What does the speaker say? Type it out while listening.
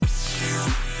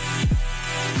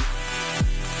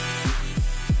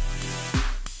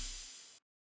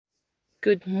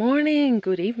Good morning,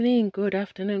 good evening, good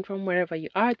afternoon from wherever you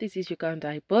are. This is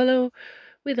Uganda Ibolo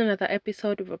with another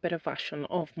episode of a better version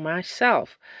of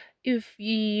myself. If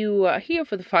you are here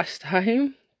for the first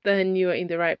time, then you're in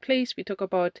the right place. We talk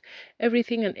about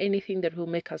everything and anything that will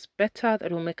make us better,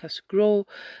 that will make us grow,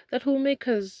 that will make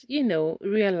us,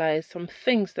 realize some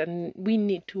things that we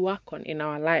need to work on in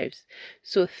our lives.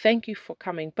 So thank you for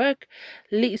coming back,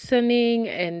 listening,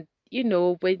 and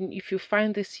when if you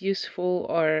find this useful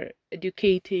or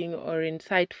educating or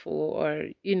insightful or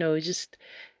just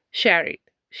share it,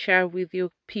 share with your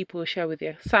people, share with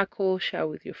your circle, share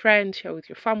with your friends, share with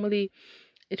your family.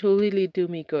 It will really do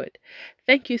me good.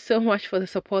 Thank you so much for the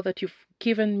support that you've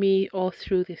given me all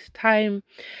through this time.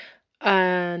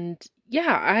 And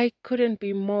yeah, I couldn't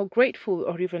be more grateful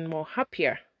or even more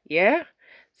happier. Yeah.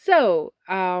 So,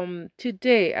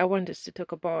 today I want us to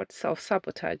talk about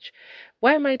self-sabotage.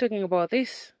 Why am I talking about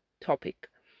this topic?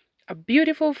 A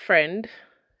beautiful friend,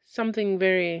 something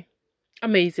very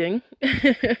amazing,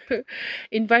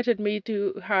 invited me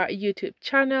to her YouTube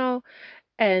channel,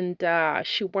 and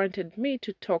she wanted me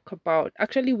to talk about.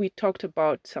 Actually, we talked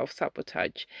about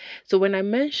self-sabotage. So when I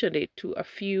mentioned it to a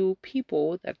few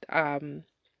people, that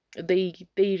they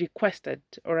requested,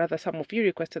 or rather some of you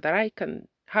requested, that I can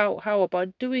how about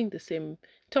doing the same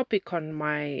topic on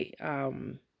my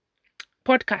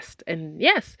podcast. And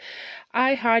yes,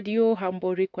 I heard your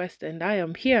humble request and I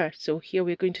am here. So here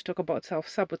we're going to talk about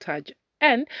self-sabotage.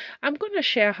 And I'm going to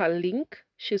share her link.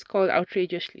 She's called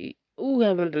Outrageously. Ooh,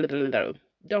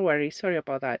 don't worry, sorry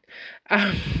about that.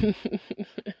 Um,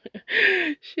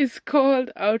 she's called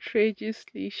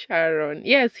Outrageously Sharon.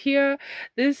 Yes, here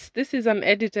this is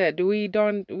unedited. We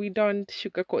don't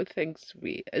sugarcoat things.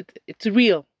 It's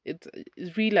real. It's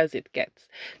as real as it gets.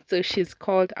 So she's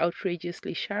called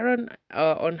Outrageously Sharon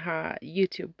on her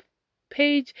YouTube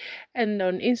page and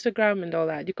on Instagram and all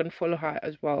that. You can follow her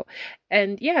as well.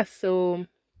 And yeah, so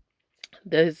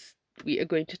there's we are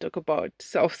going to talk about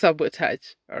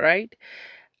self-sabotage, all right?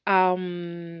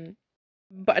 Um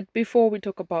but before we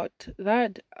talk about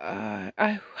that,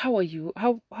 how are you?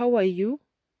 How are you?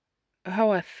 How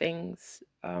are things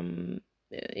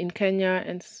in Kenya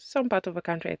and some part of the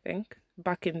country, I think,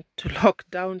 back into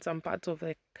lockdown, some parts of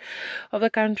the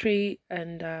country,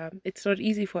 and it's not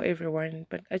easy for everyone.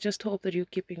 But I just hope that you're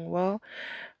keeping well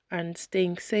and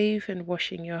staying safe and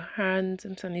washing your hands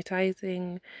and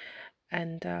sanitizing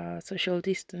and social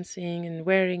distancing and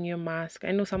wearing your mask.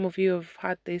 I know some of you have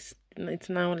had this. It's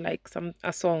now like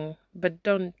a song, but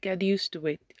don't get used to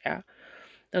it. Yeah,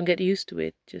 don't get used to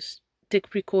it. Just take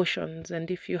precautions, and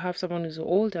if you have someone who's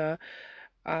older,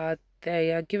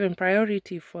 they are given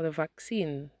priority for the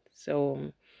vaccine.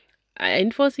 So I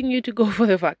ain't forcing you to go for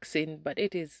the vaccine, but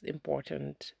it is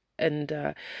important.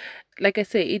 And like I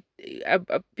say,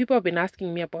 people have been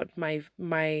asking me about my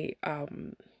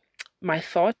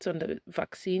thoughts on the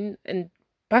vaccine, and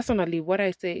personally, what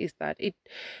I say is that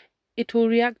it will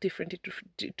react differently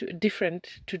to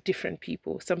different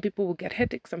people. Some people will get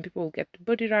headache, some people will get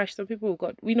body rash, some people will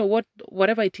got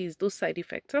whatever it is, those side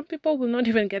effects. Some people will not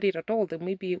even get it at all. They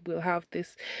maybe will have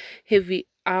this heavy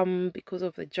arm because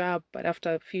of the jab, but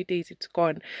after a few days it's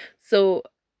gone. So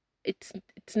it's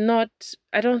not,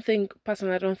 I don't think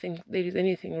there is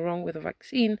anything wrong with the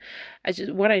vaccine. I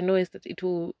just What I know is that it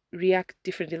will react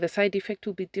differently. The side effect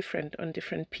will be different on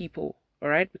different people, all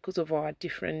right, because of our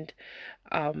different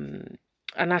um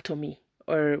anatomy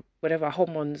or whatever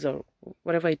hormones or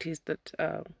whatever it is that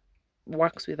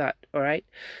works with that, all right.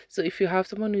 So if you have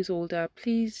someone who's older,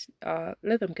 please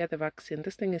let them get the vaccine.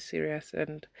 This thing is serious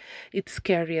and it's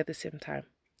scary at the same time,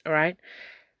 all right.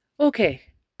 Okay.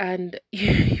 And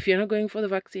if you're not going for the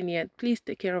vaccine yet, please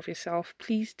take care of yourself.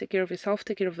 Please take care of yourself.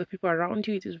 Take care of the people around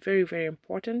you. It is very, very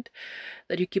important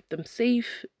that you keep them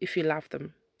safe if you love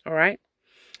them. All right.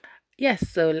 Yes.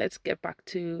 So let's get back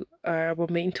to our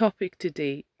main topic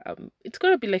today. It's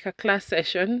going to be like a class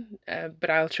session, but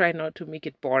I'll try not to make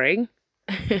it boring.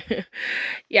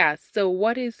 Yeah. So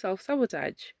what is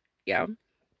self-sabotage? Yeah.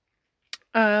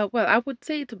 Well, I would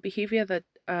say it's a behavior that,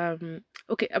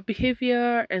 okay, a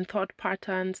behavior and thought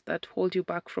patterns that hold you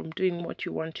back from doing what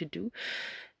you want to do.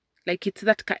 Like it's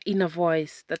that inner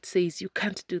voice that says you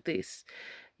can't do this.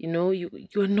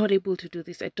 You're not able to do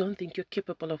this. I don't think you're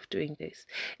capable of doing this.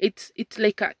 It's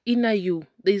like a inner you.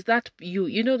 There's that you.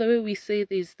 You know the way we say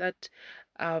there's that,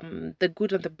 the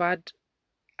good and the bad,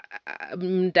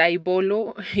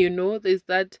 diabolo. There's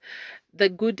that, the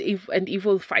good and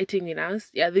evil fighting in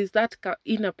us. Yeah, there's that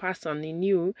inner person in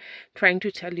you trying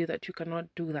to tell you that you cannot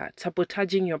do that,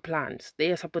 sabotaging your plans.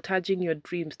 They are sabotaging your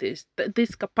dreams. This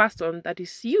person that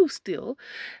is you still,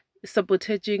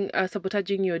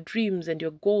 sabotaging your dreams and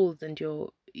your goals and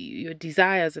your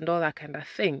desires and all that kind of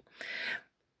thing.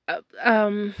 uh,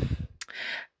 um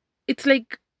it's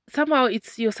like somehow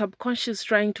it's your subconscious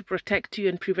trying to protect you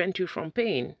and prevent you from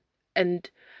pain. And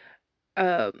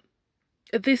um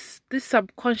this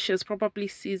subconscious probably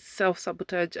sees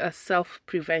self-sabotage as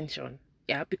self-prevention.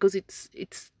 Yeah, because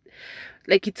it's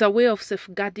like it's a way of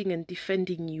safeguarding and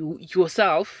defending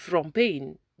yourself from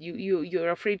pain.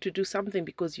 You're afraid to do something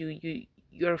because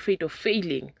you're afraid of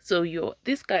failing. So you're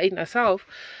this guy in yourself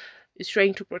is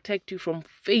trying to protect you from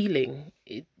failing.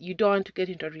 You don't want to get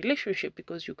into a relationship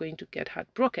because you're going to get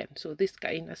heartbroken. So this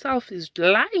guy in yourself is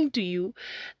lying to you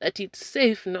that it's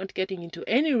safe not getting into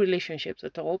any relationships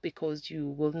at all because you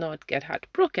will not get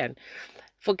heartbroken,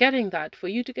 forgetting that for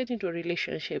you to get into a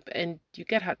relationship and you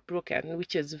get heartbroken,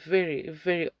 which is very,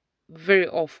 very, very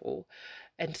awful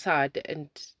and sad and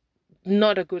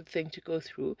not a good thing to go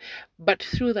through, but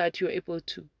through that you're able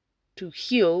to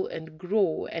heal and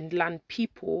grow and learn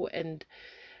people and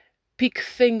pick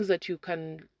things that you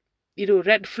can,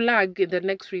 red flag in the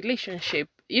next relationship,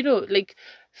 like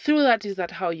through that is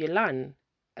that how you learn.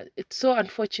 It's so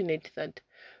unfortunate that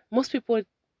most people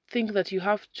think that you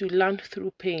have to learn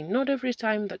through pain. Not every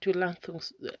time that you learn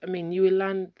things, I mean, you will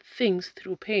learn things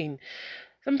through pain.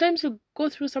 Sometimes you'll go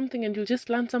through something and you'll just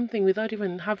learn something without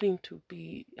even having to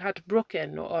be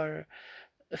heartbroken or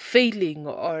failing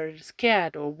or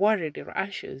scared or worried or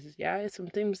anxious. Yeah,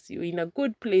 sometimes you're in a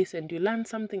good place and you learn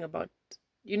something about,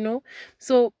 you know.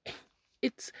 So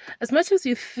it's, as much as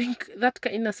you think that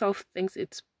inner self thinks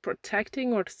it's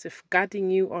protecting or safeguarding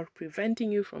you or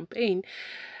preventing you from pain,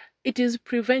 it is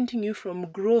preventing you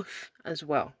from growth as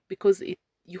well, because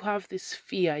you have this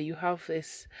fear, you have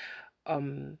this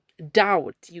um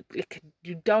doubt,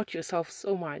 you doubt yourself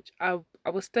so much. I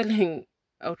was telling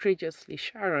outrageously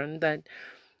Sharon that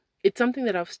it's something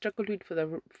that I've struggled with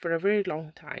for a very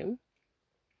long time,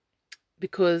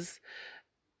 because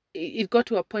it got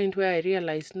to a point where I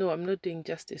realized, no, I'm not doing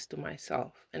justice to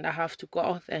myself, and I have to go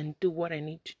out and do what I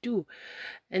need to do.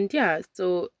 And yeah,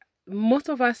 so most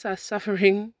of us are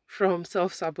suffering from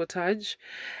self sabotage,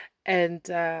 and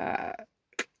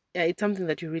yeah, it's something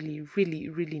that you really, really,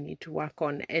 really need to work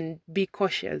on and be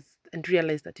cautious and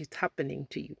realize that it's happening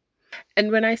to you. And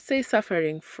when I say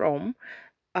suffering from,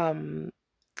 um,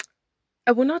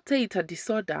 I will not say it's a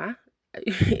disorder.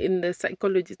 In the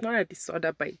psychology, it's not a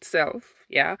disorder by itself,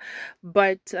 yeah,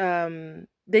 but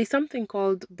there's something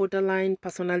called borderline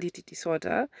personality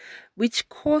disorder, which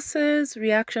causes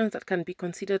reactions that can be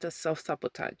considered as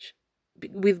self-sabotage.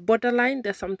 With borderline,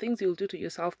 there's some things you'll do to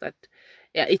yourself that,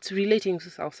 yeah, it's relating to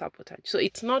self-sabotage. So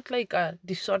it's not like a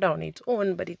disorder on its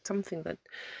own, but it's something that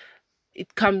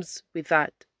it comes with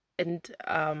that. And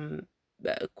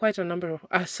quite a number of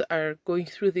us are going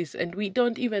through this, and we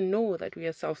don't even know that we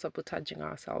are self-sabotaging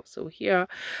ourselves. So here,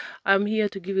 I'm here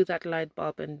to give you that light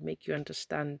bulb and make you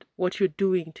understand what you're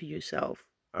doing to yourself.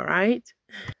 All right.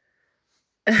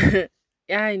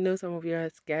 Yeah, I know some of you are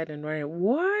scared and worried.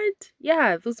 What?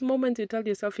 Yeah, those moments you tell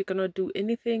yourself you cannot do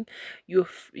anything,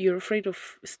 you're afraid of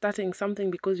starting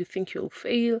something because you think you'll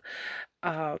fail.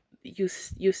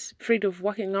 You're afraid of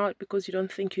working out because you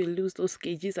don't think you'll lose those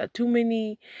kgs. Are too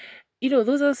many.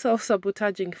 Those are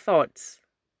self-sabotaging thoughts.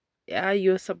 Yeah,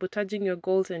 you're sabotaging your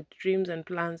goals and dreams and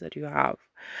plans that you have.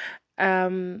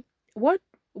 Um, what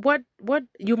what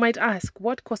you might ask,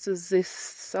 what causes this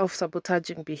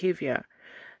self-sabotaging behavior?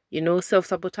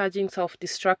 Self-sabotaging,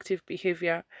 self-destructive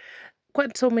behavior.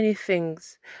 Quite so many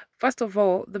things. First of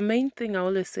all, the main thing I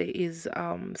always say is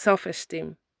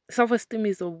self-esteem. Self-esteem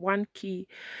is the one key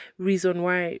reason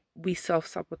why we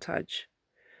self-sabotage.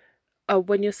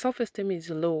 When your self-esteem is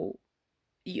low,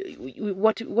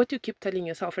 what you keep telling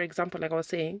yourself, for example, like I was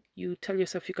saying, you tell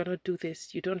yourself you cannot do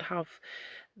this, you don't have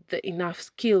the enough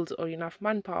skills or enough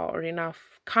manpower or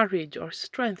enough courage or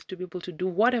strength to be able to do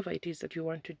whatever it is that you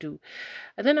want to do.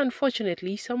 And then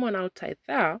unfortunately someone outside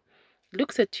there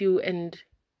looks at you and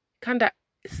kind of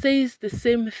says the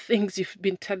same things you've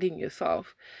been telling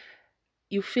yourself.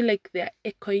 You feel like they're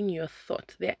echoing your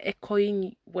thought, they're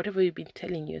echoing whatever you've been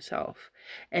telling yourself,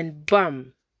 and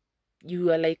bam,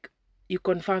 you are like, you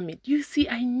confirm it. You see,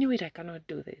 I knew it, I cannot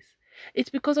do this. It's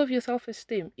because of your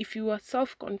self-esteem. If you are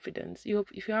self-confidence,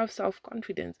 if you have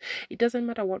self-confidence, it doesn't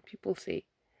matter what people say.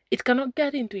 It cannot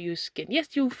get into your skin. Yes,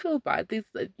 you'll feel bad.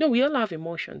 No, we all have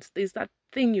emotions. There's that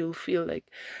thing you'll feel like,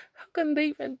 how can they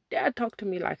even dare talk to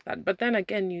me like that? But then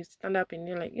again, you stand up and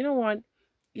you're like, you know what?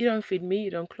 You don't feed me,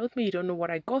 you don't clothe me, you don't know what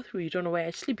I go through, you don't know where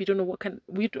I sleep, you don't know what kind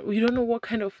you don't know what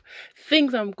kind of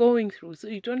things I'm going through. So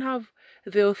you don't have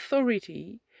the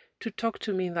authority to talk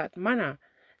to me in that manner.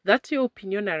 That's your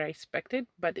opinion. I respect it,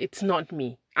 but it's not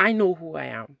me. I know who I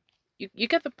am. You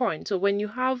get the point. So when you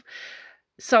have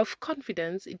self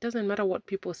confidence, it doesn't matter what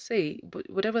people say, but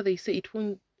whatever they say, it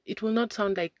will not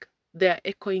sound like they're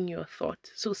echoing your thought.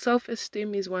 So self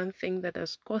esteem is one thing that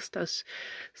has caused us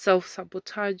self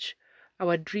sabotage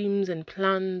our dreams and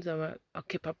plans, our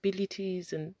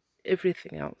capabilities and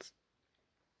everything else.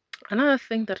 Another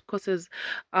thing that causes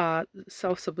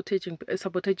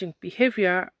sabotaging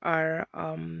behavior are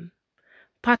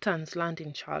patterns learned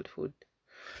in childhood.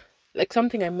 Like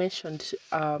something I mentioned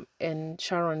in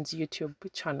Sharon's YouTube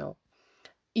channel.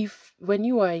 If when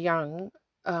you were young,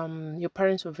 your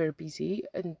parents were very busy,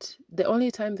 and the only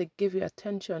time they give you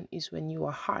attention is when you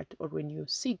were hurt or when you're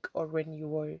sick or when you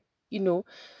were, you know.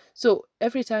 So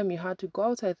every time you had to go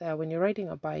outside there, when you're riding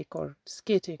a bike or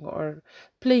skating or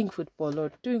playing football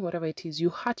or doing whatever it is, you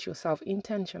hurt yourself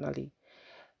intentionally.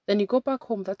 Then you go back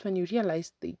home, that's when you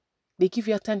realize they give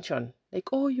you attention. Like,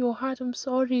 oh, you're hurt, I'm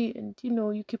sorry. And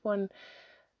you keep on,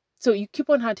 so you keep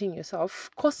on hurting yourself,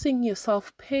 causing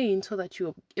yourself pain so that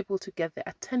you're able to get the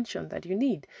attention that you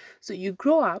need. So you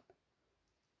grow up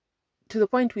to the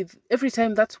point with every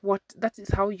time that is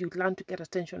how you learn to get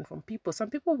attention from people. Some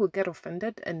people will get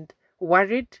offended and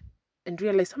worried and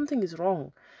realize something is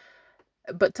wrong.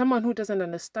 But someone who doesn't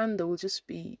understand, they will just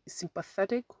be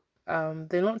sympathetic.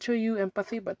 They not show you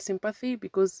empathy, but sympathy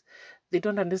because they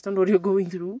don't understand what you're going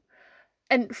through.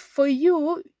 And for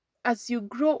you, as you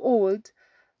grow old,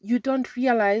 you don't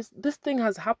realize this thing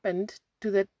has happened to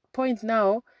the point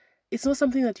now. It's not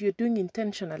something that you're doing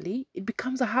intentionally, it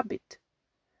becomes a habit.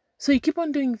 So you keep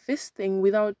on doing this thing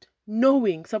without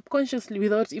knowing, subconsciously,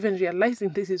 without even realizing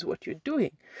this is what you're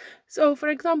doing. So, for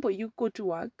example, you go to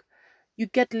work, you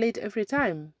get late every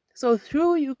time. So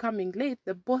through you coming late,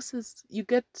 the bosses you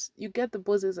get the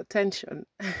boss's attention.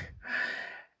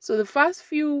 So the first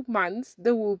few months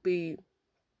there will be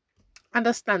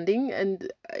understanding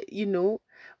and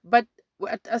but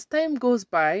as time goes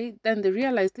by, then they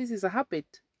realize this is a habit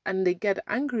and they get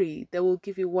angry. They will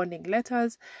give you warning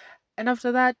letters, and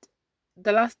after that,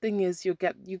 the last thing is you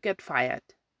get fired.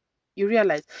 You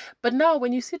realize. But now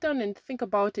when you sit down and think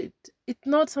about it, it's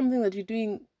not something that you're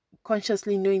doing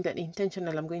consciously, knowing that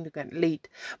intentional, I'm going to get late,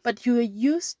 but you are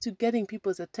used to getting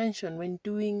people's attention when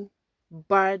doing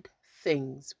bad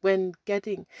things, when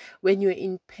you're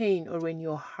in pain or when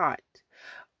you're hurt.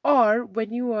 Or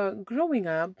when you were growing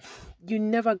up, you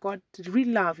never got real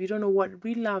love. You don't know what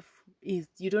real love is.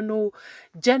 You don't know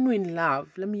genuine love.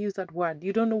 Let me use that word.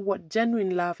 You don't know what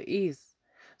genuine love is.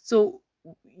 So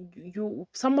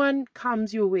someone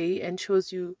comes your way and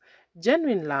shows you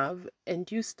genuine love, and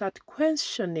you start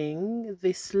questioning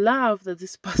this love that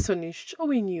this person is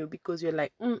showing you because you're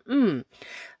like,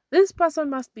 this person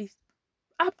must be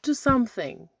up to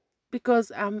something,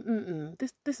 because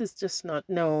this is just not,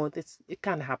 no, this, it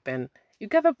can't happen. You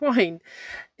get the point.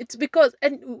 It's because,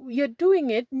 and you're doing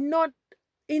it not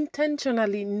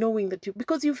intentionally knowing that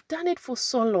because you've done it for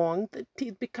so long that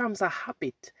it becomes a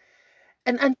habit.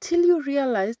 And until you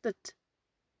realize that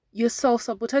you're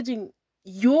self-sabotaging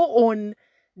your own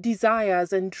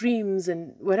desires and dreams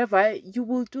and whatever, you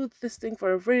will do this thing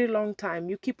for a very long time.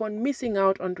 You keep on missing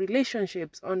out on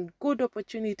relationships, on good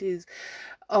opportunities,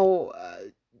 or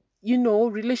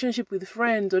relationship with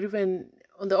friends, or even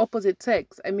on the opposite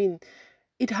sex. I mean,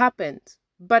 it happens,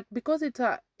 but because it's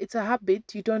a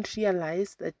habit, you don't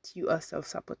realize that you are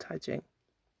self-sabotaging.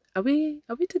 Are we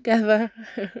together?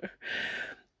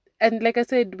 And like I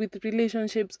said, with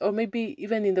relationships, or maybe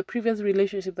even in the previous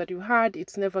relationship that you had,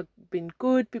 it's never been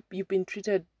good. You've been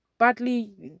treated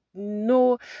badly,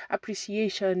 no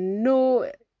appreciation,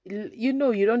 no, you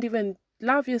don't even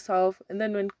love yourself. And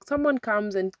then when someone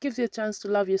comes and gives you a chance to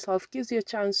love yourself, gives you a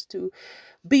chance to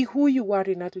be who you are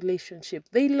in a relationship,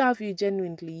 they love you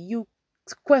genuinely, you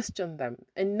question them,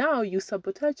 and now you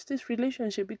sabotage this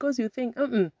relationship because you think,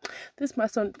 this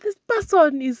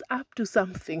person is up to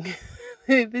something.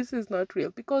 This is not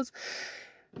real, because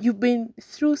you've been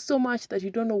through so much that you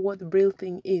don't know what the real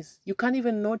thing is. You can't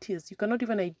even notice, you cannot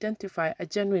even identify a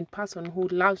genuine person who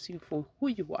loves you for who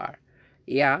you are.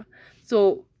 Yeah.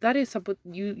 So that is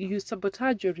you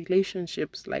sabotage your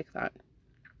relationships like that.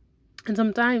 And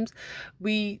sometimes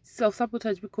we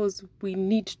self-sabotage because we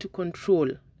need to control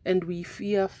and we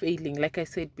fear failing. Like I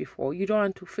said before, you don't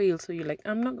want to fail, so you're like,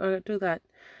 I'm not gonna do that.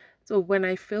 So when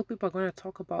I fail, people are gonna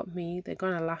talk about me, they're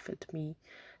gonna laugh at me.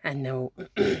 And no,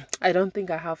 I don't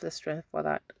think I have the strength for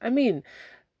that. I mean,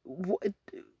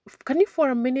 can you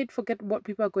for a minute forget what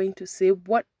people are going to say?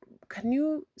 What can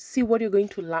you see what you're going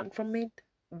to learn from it?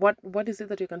 What is it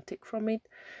that you can take from it?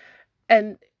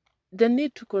 And the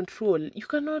need to control. You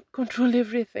cannot control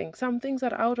everything. Some things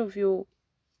are out of your,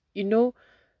 you know,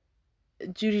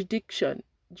 jurisdiction.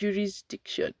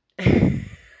 Jurisdiction.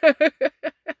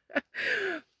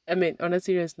 I mean, on a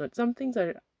serious note, some things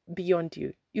are beyond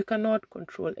you. You cannot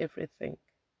control everything.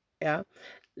 Yeah.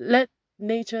 Let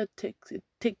nature take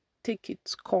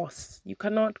its course. You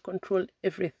cannot control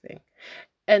everything.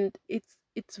 And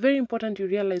it's very important you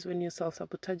realize when you're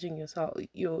self-sabotaging yourself,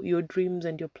 your dreams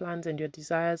and your plans and your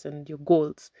desires and your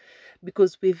goals.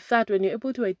 Because with that, when you're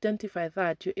able to identify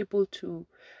that, you're able to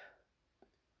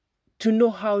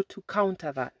know how to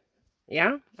counter that.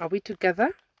 Yeah? Are we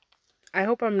together? I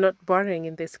hope I'm not boring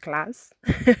in this class.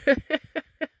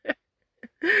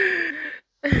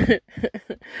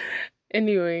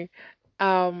 Anyway,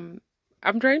 um,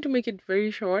 I'm trying to make it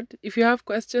very short. If you have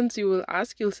questions, you will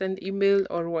ask, you'll send email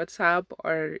or WhatsApp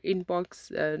or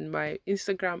inbox and my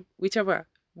Instagram, whichever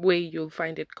way you'll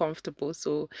find it comfortable.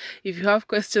 So if you have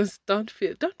questions, don't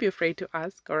be afraid to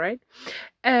ask, all right?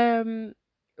 Um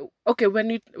okay,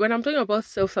 when I'm talking about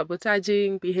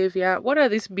self-sabotaging behavior, what are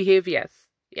these behaviors?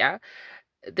 Yeah,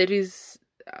 there is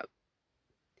uh,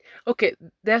 okay,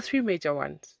 there are three major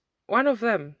ones. One of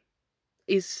them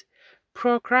is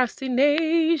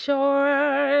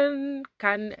procrastination.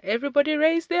 Can everybody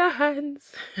raise their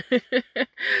hands?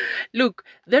 Look,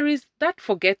 there is that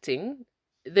forgetting.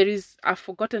 There is I've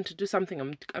forgotten to do something.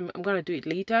 I'm gonna do it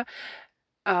later.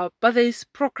 But there is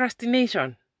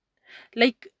procrastination.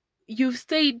 Like you've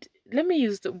stayed. Let me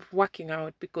use the working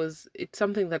out because it's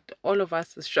something that all of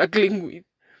us are struggling with.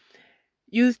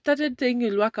 You started saying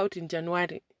you'll work out in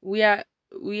January. We are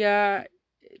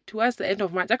towards the end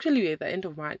of March. Actually, we're at the end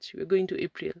of March. We're going to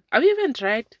April. Have you even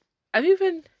tried? Have you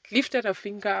even lifted a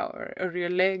finger or your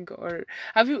leg or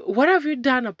what have you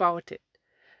done about it?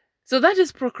 So that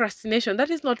is procrastination. That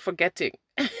is not forgetting.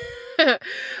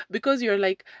 Because you're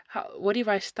like, what if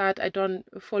I start? I don't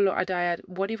follow a diet.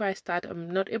 What if I start?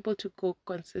 I'm not able to go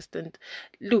consistent.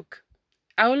 Look,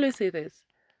 I always say this,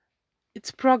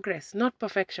 it's progress, not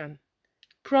perfection.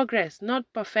 Progress,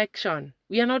 not perfection.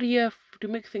 We are not here to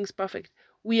make things perfect.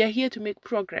 We are here to make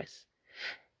progress.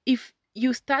 If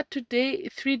you start today,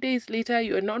 3 days later,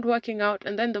 you are not working out,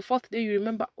 and then the fourth day you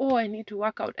remember, oh, I need to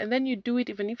work out, and then you do it,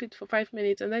 even if it's for 5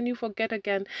 minutes, and then you forget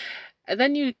again, and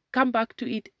then you come back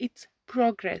to it, it's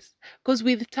progress. Because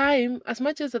with time, as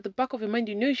much as at the back of your mind,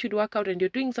 you know you should work out and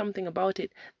you're doing something about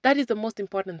it, that is the most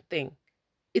important thing.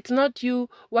 It's not you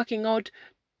working out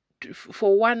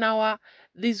for 1 hour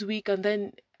this week and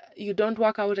then you don't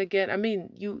work out again. I mean,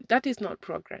 that is not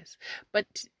progress. But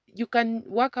you can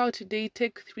work out today,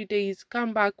 take 3 days,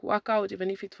 come back, work out, even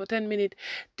if it's for 10 minutes,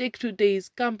 take 2 days,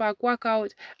 come back, work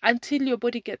out until your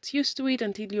body gets used to it,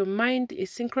 until your mind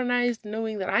is synchronized,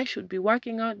 knowing that I should be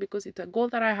working out because it's a goal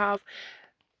that I have.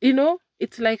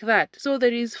 It's like that. So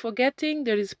there is forgetting,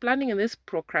 there is planning, and there's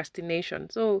procrastination.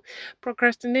 So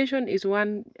procrastination is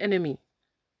one enemy.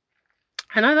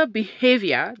 Another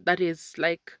behavior that is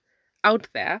like out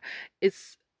there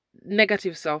is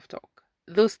negative self-talk.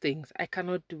 Those things, I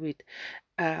cannot do it.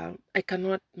 I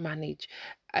cannot manage.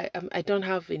 I don't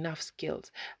have enough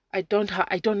skills. I don't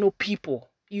know people.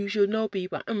 You should know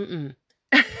people.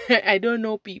 I don't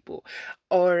know people.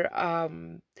 Or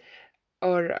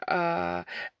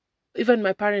even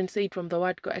my parents say it from the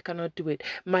word go, I cannot do it.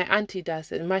 My auntie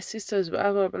does it. My sisters,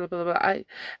 blah blah blah blah blah.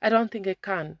 I don't think I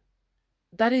can.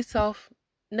 That is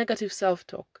negative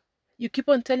self-talk. You keep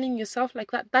on telling yourself like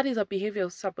that. That is a behavior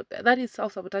of that is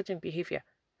self-sabotaging behavior.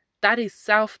 That is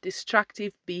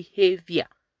self-destructive behavior.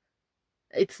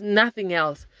 It's nothing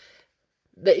else.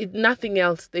 Nothing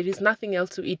else. There is nothing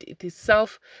else to it. It is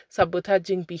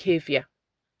self-sabotaging behavior.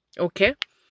 Okay?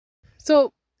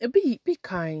 So be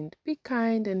kind. Be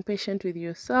kind and patient with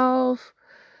yourself.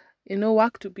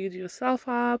 Work to build yourself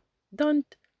up. Don't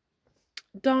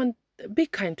be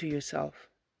kind to yourself.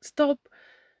 Stop.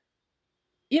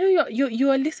 You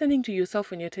are listening to yourself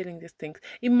when you're telling these things.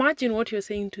 Imagine what you're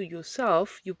saying to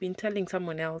yourself, you've been telling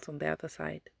someone else on the other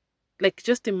side. Like,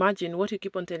 just imagine what you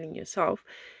keep on telling yourself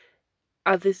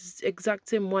are this exact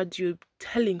same words you're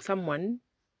telling someone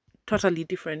totally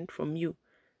different from you.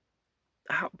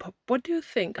 What do you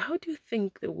think? How do you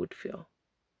think they would feel?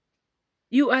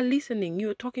 You are listening,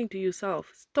 you're talking to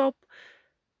yourself. Stop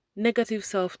negative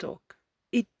self-talk.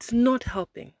 It's not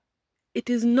helping. It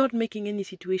is not making any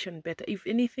situation better. If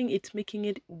anything, it's making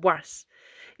it worse.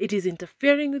 It is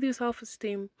interfering with your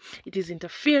self-esteem. It is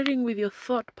interfering with your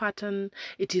thought pattern.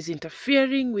 It is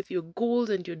interfering with your goals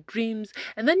and your dreams.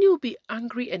 And then you'll be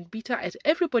angry and bitter at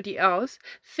everybody else,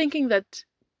 thinking that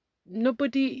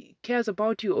nobody cares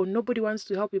about you or nobody wants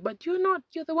to help you. But you're not.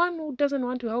 You're the one who doesn't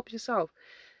want to help yourself.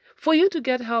 For you to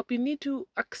get help, you need to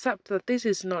accept that this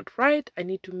is not right. I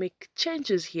need to make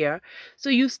changes here.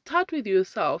 So you start with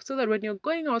yourself so that when you're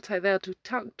going outside there to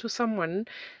talk to someone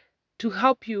to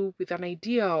help you with an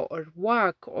idea or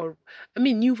work, or I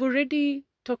mean, you've already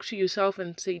talked to yourself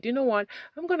and said, you know what,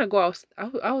 I'm gonna go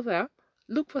out there,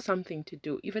 look for something to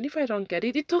do. Even if I don't get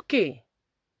it, it's okay.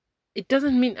 It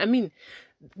doesn't mean, I mean,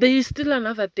 there is still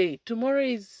another day. Tomorrow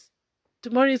is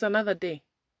another day.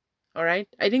 All right.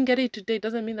 I didn't get it today.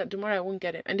 Doesn't mean that tomorrow I won't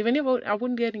get it. And even if I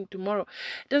won't get it tomorrow,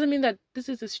 it doesn't mean that this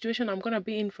is the situation I'm gonna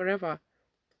be in forever.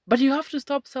 But you have to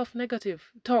stop negative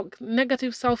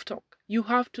self talk. You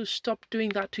have to stop doing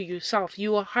that to yourself.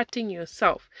 You are hurting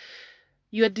yourself.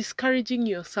 You are discouraging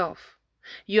yourself.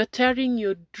 You're tearing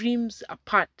your dreams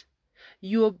apart.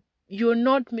 You're you're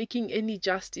not making any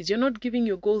justice. You're not giving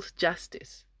your goals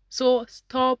justice. So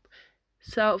stop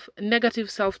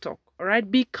negative self-talk. All right,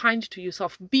 be kind to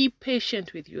yourself, be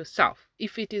patient with yourself.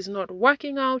 If it is not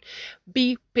working out,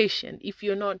 be patient. If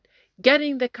you're not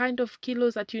getting the kind of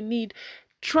kilos that you need,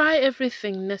 try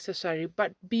everything necessary,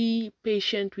 but be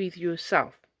patient with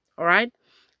yourself. All right,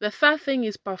 the third thing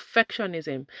is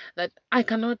perfectionism, that I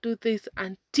cannot do this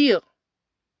until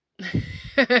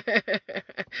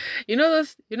you know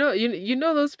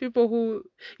those people who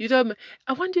you tell me,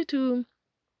 I want you to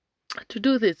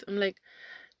do this. I'm like,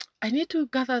 I need to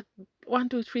gather one,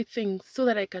 two, three things so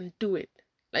that I can do it.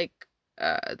 Like,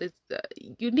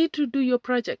 you need to do your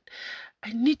project.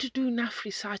 I need to do enough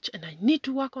research, and I need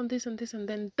to work on this and this,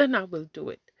 and then I will do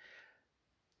it.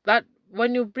 That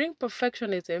when you bring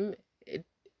perfectionism,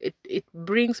 it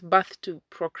brings birth to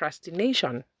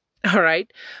procrastination. All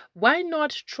right, why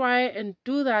not try and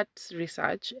do that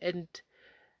research and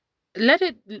let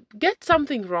it get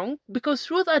something wrong, because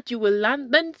through that you will learn,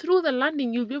 then through the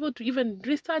learning you'll be able to even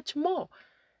research more.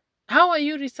 How are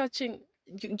you researching?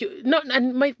 Not,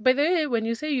 and by the way, when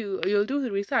you say you'll do the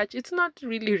research, it's not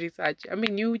really research. I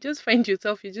mean, you just find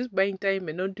yourself, you're just buying time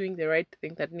and not doing the right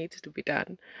thing that needs to be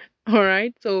done. All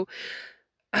right, so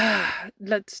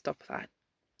let's stop that.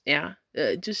 Yeah,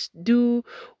 just do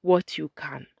what you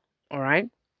can. All right,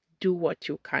 do what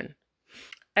you can.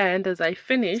 And as I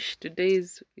finish,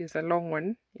 today's is a long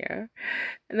one. Yeah,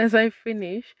 and as I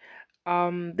finish,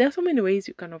 there are so many ways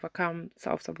you can overcome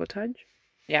self-sabotage.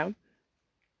 Yeah,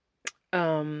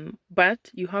 but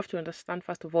you have to understand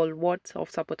first of all what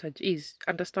self-sabotage is,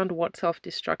 understand what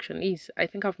self-destruction is. I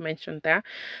think I've mentioned that,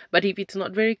 but if it's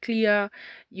not very clear,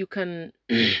 you can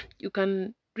you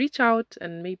can reach out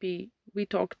and maybe we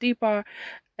talk deeper.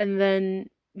 And then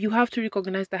you have to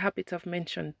recognize the habits I've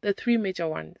mentioned, the three major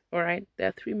ones. All right, there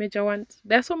are three major ones.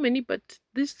 There are so many, but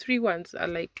these three ones are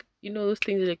like, those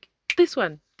things like this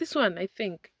one, I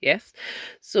think. Yes.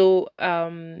 So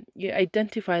you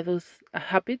identify those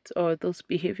habits or those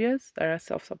behaviors that are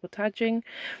self-sabotaging,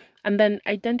 and then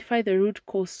identify the root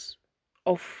cause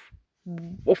of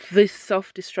this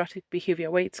self-destructive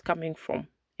behavior, where it's coming from.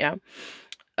 Yeah.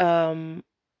 um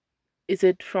is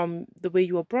it from the way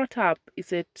you were brought up?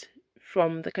 Is it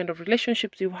from the kind of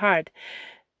relationships you've had?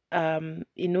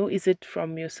 Is it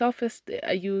from your self-esteem?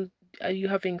 Are you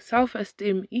having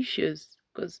self-esteem issues?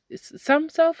 Because some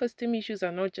self-esteem issues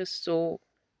are not just so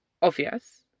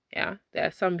obvious. Yeah, there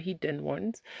are some hidden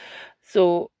ones.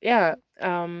 So yeah,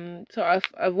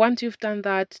 once you've done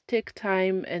that, take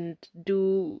time and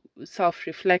do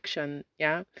self-reflection.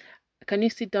 Yeah, can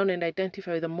you sit down and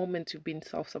identify the moments you've been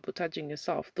self-sabotaging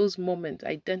yourself? Those moments,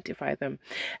 identify them.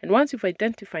 And once you've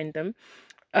identified them,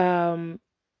 um,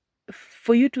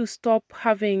 for you to stop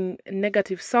having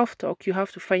negative self-talk, you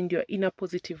have to find your inner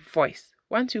positive voice.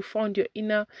 Once you found your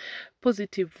inner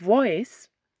positive voice,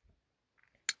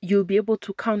 you'll be able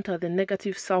to counter the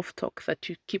negative self-talk that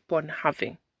you keep on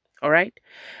having. All right.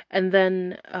 And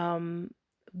then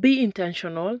be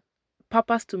intentional,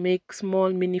 purpose to make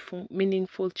small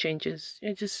meaningful changes.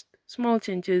 Just small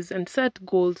changes, and set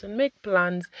goals and make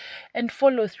plans and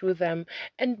follow through them,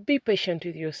 and be patient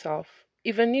with yourself.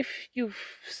 Even if you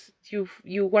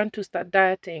want to start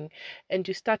dieting, and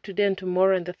you start today and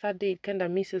tomorrow, and the third day it kind of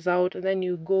misses out, and then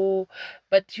you go,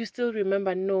 but you still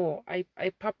remember, no, I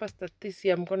purposed that this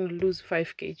year I'm going to lose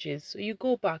 5 kgs, so you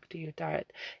go back to your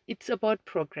diet. It's about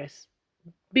progress.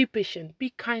 Be patient,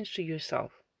 be kind to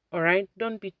yourself. All right,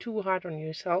 don't be too hard on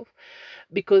yourself,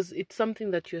 because it's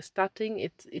something that you're starting.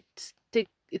 It's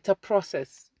a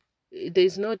process.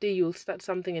 There's no day you'll start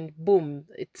something and boom,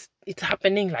 it's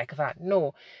happening like that.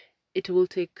 No, it will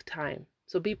take time.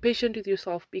 So be patient with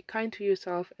yourself, be kind to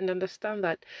yourself, and understand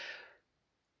that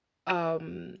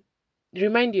um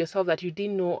remind yourself that you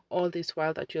didn't know all this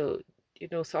while that you're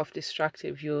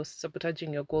self-destructive, you're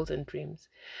sabotaging your goals and dreams.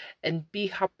 And be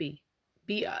happy,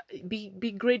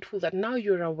 be grateful that now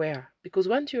you're aware, because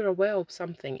once you're aware of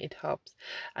something, it helps.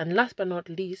 And last but not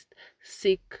least,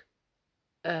 seek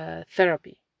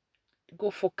therapy. Go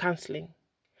for counseling,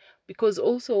 because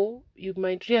also you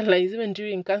might realize even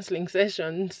during counseling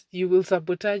sessions you will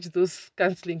sabotage those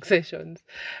counseling sessions,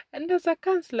 and as a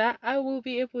counselor I will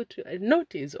be able to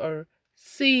notice or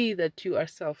see that you are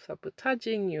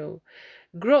self-sabotaging your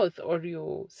growth or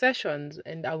your sessions,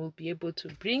 and I will be able to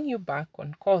bring you back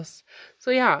on course. So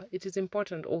yeah, it is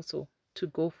important also to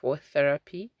go for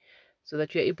therapy so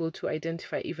that you're able to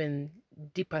identify even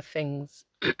deeper things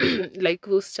like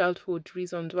those childhood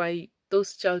reasons why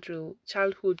those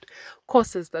childhood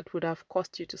causes that would have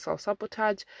caused you to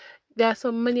self-sabotage. There are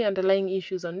so many underlying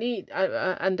issues underneath.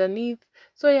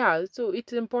 So yeah, so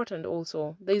it's important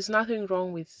also. There's nothing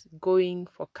wrong with going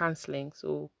for counseling.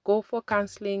 So go for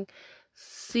counseling,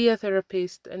 see a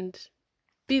therapist, and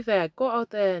be there. Go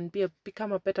out there and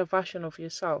become a better version of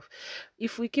yourself.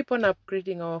 If we keep on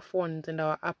upgrading our phones and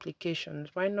our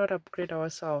applications, why not upgrade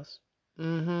ourselves?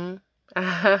 Mm-hmm.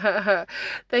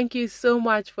 Thank you so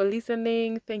much for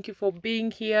listening. Thank you for being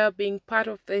here, being part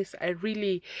of this. I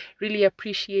really, really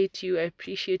appreciate you. I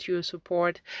appreciate your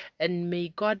support. And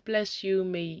may God bless you.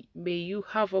 May you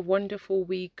have a wonderful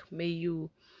week. May you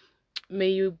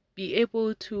be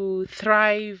able to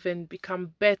thrive and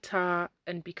become better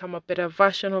and become a better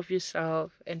version of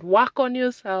yourself and work on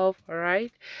yourself, all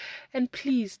right? And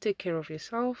please take care of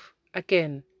yourself.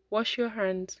 Again, wash your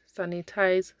hands,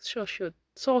 sanitize,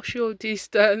 social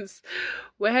distance,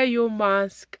 wear your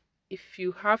mask. If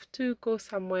you have to go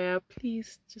somewhere,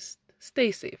 please just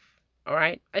stay safe. All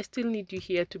right. I still need you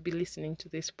here to be listening to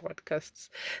these podcasts.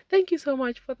 Thank you so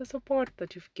much for the support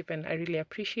that you've given. I really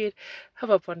appreciate. Have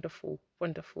a wonderful,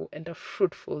 wonderful, and a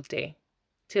fruitful day.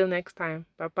 Till next time.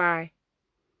 Bye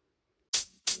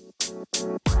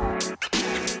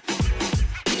bye.